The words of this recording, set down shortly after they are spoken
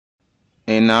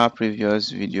In our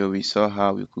previous video, we saw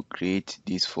how we could create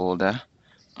this folder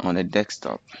on the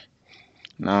desktop.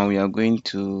 Now we are going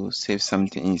to save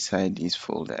something inside this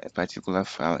folder, a particular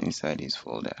file inside this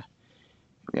folder.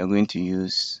 We are going to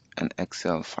use an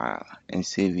Excel file and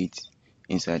save it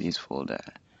inside this folder.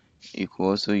 You could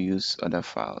also use other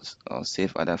files or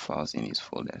save other files in this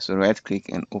folder. So right click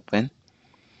and open.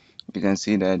 You can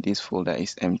see that this folder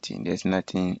is empty. There's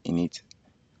nothing in it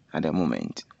at the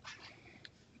moment.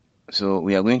 So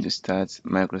we are going to start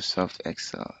Microsoft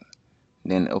Excel.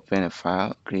 Then open a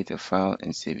file, create a file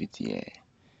and save it here.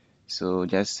 So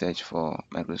just search for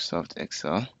Microsoft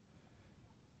Excel.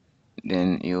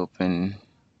 Then you open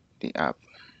the app.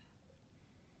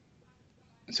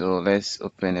 So let's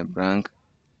open a blank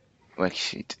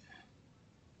worksheet,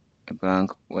 a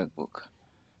blank workbook.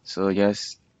 So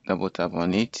just double tap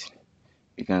on it.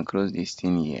 You can close this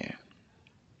thing here.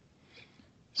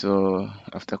 So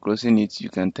after closing it, you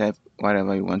can type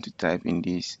whatever you want to type in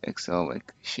this Excel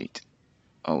worksheet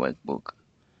or workbook.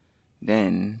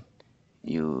 Then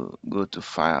you go to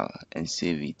file and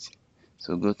save it.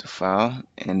 So go to file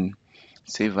and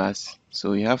save as.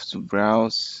 So you have to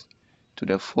browse to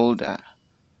the folder.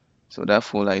 So that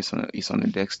folder is on the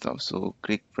desktop. So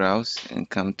click browse and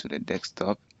come to the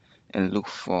desktop and look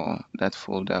for that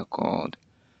folder called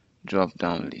drop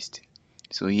down list.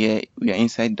 So here we are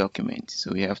inside documents,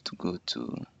 so we have to go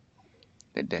to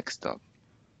the desktop.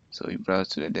 So you browse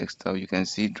to the desktop, you can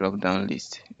see drop down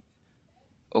list.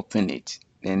 Open it,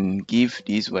 then give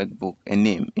this workbook a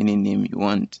name, any name you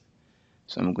want.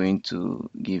 So I'm going to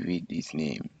give it this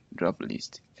name, drop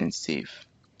list, and save.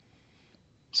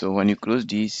 So when you close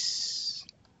this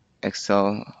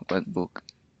Excel workbook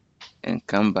and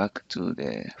come back to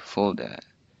the folder,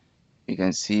 you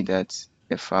can see that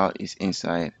the file is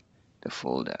inside the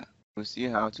folder. We'll see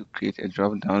how to create a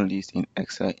drop down list in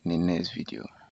Excel in the next video.